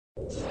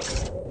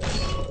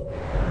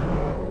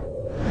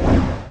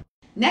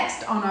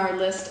Next on our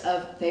list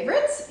of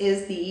favorites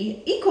is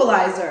the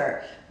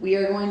Equalizer. We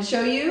are going to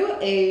show you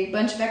a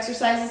bunch of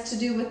exercises to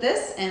do with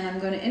this, and I'm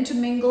going to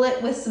intermingle it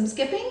with some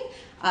skipping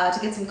to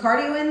get some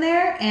cardio in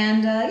there,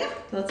 and yeah,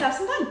 let's have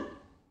some fun.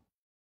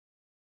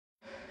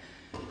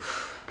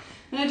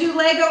 I'm going to do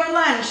leg over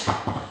lunge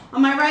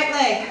on my right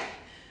leg.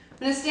 I'm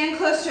going to stand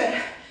close to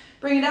it.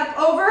 Bring it up,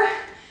 over,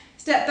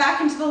 step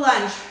back into the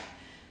lunge.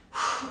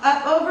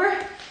 Up, over,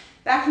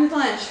 back into the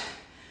lunge.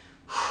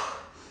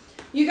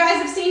 You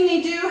guys have seen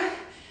me do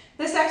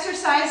this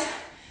exercise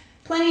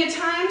plenty of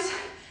times,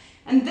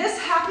 and this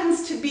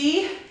happens to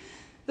be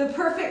the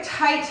perfect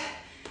height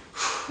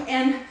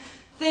and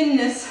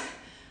thinness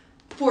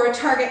for a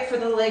target for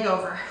the leg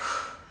over.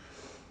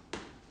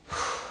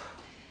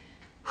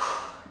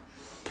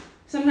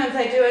 Sometimes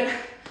I do it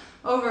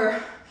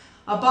over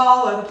a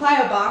ball or the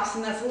plyo box,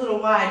 and that's a little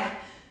wide.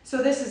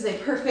 So this is a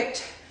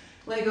perfect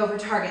leg over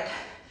target.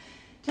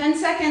 10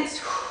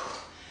 seconds.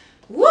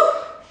 Woo!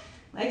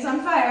 Legs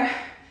on fire.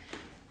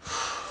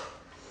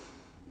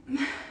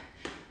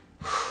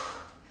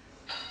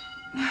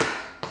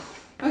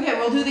 Okay,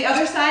 we'll do the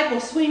other side.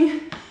 We'll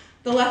swing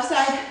the left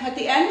side at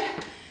the end.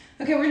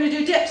 Okay, we're gonna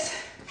do dips.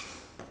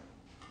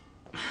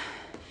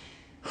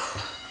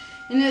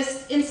 And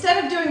this,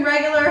 instead of doing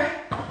regular,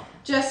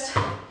 just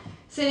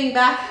sitting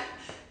back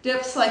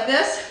dips like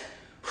this,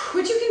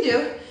 which you can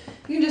do,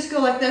 you can just go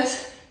like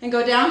this and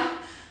go down.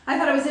 I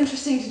thought it was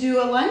interesting to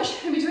do a lunge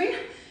in between.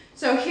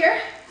 So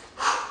here,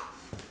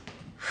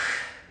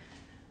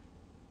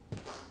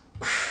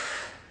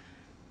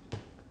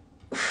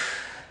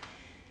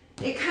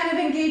 it kind of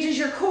engages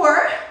your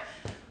core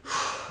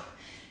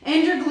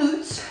and your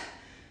glutes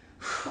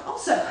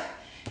also,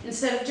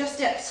 instead of just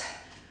dips.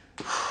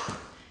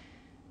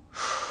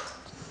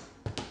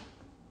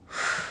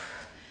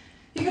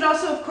 You could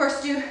also, of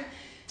course, do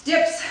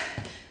dips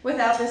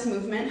without this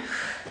movement.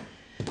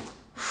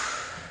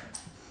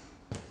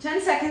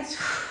 10 seconds.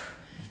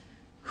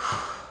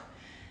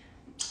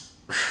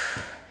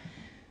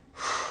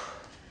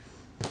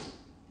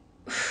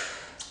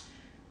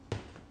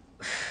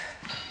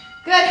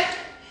 Good.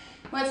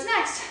 What's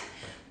next?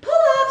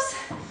 Pull-ups.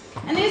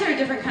 And these are a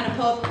different kind of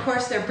pull-up. Of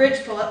course, they're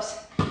bridge pull-ups.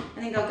 I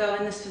think I'll go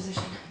in this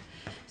position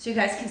so you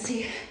guys can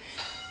see.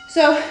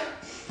 So,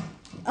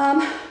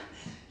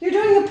 you're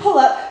doing a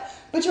pull-up,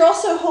 but you're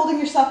also holding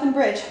yourself in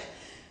bridge.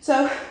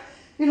 So,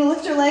 you're gonna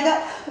lift your leg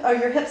up, or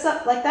your hips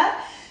up like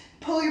that.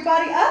 Pull your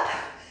body up,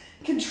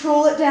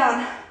 control it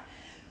down.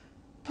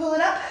 Pull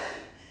it up,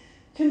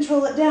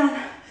 control it down.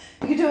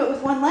 You can do it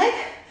with one leg.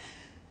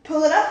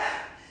 Pull it up,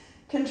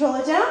 control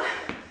it down.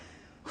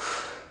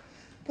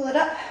 Pull it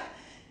up,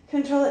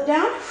 control it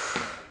down.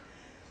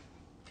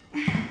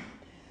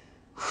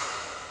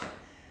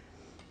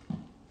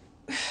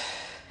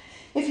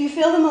 If you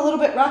feel them a little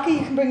bit rocky, you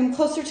can bring them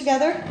closer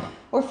together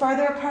or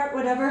farther apart,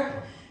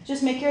 whatever.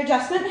 Just make your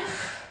adjustment.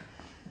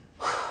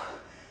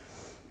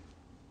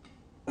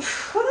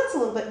 Oh, that's a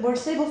little bit more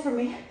stable for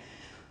me.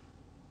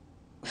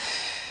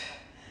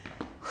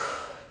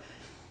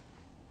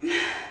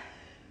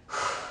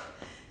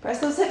 Press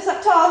those hips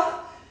up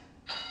tall.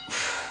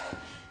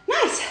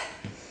 Nice.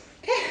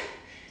 Okay,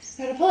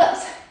 go to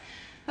pull-ups.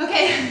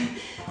 Okay,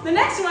 the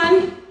next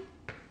one,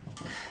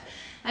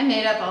 I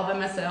made up all by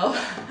myself.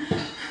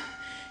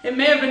 It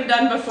may have been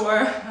done before.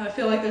 I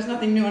feel like there's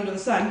nothing new under the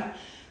sun.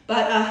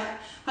 But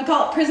I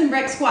call it prison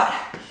break squat.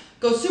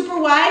 Go super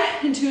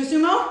wide into a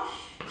sumo.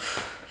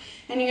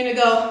 And you're gonna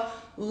go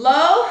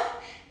low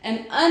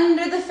and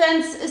under the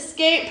fence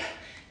escape.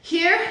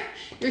 Here,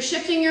 you're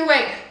shifting your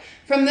weight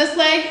from this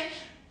leg,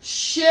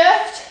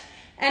 shift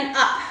and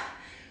up.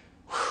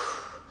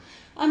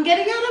 I'm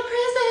getting out of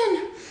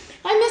prison.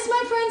 I miss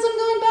my friends, I'm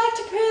going back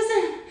to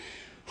prison.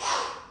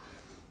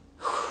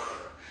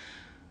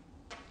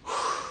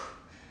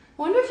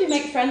 I wonder if you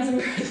make friends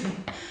in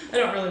prison. I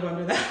don't really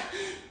wonder that.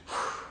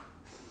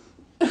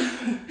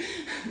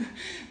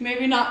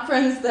 Maybe not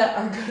friends that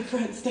are good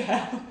friends to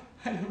have.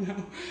 I don't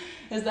know.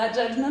 Is that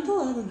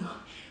judgmental? I don't know.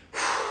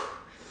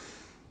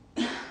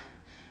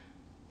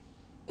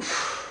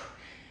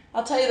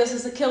 I'll tell you, this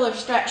is a killer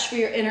stretch for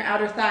your inner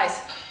outer thighs.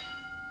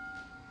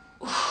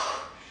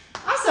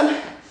 Awesome.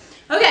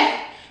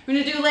 Okay, we're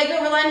gonna do leg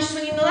over lunge,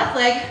 swinging the left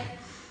leg.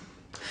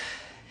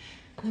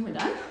 And then we're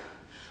done.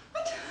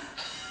 What?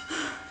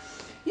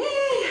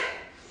 Yay!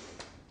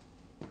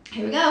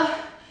 Here we go.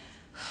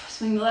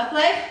 Swing the left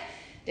leg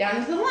down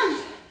into the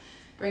lunge.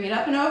 Bring it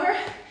up and over.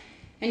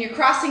 And you're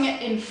crossing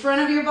it in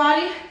front of your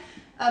body,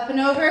 up and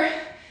over,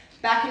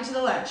 back into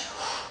the lunge.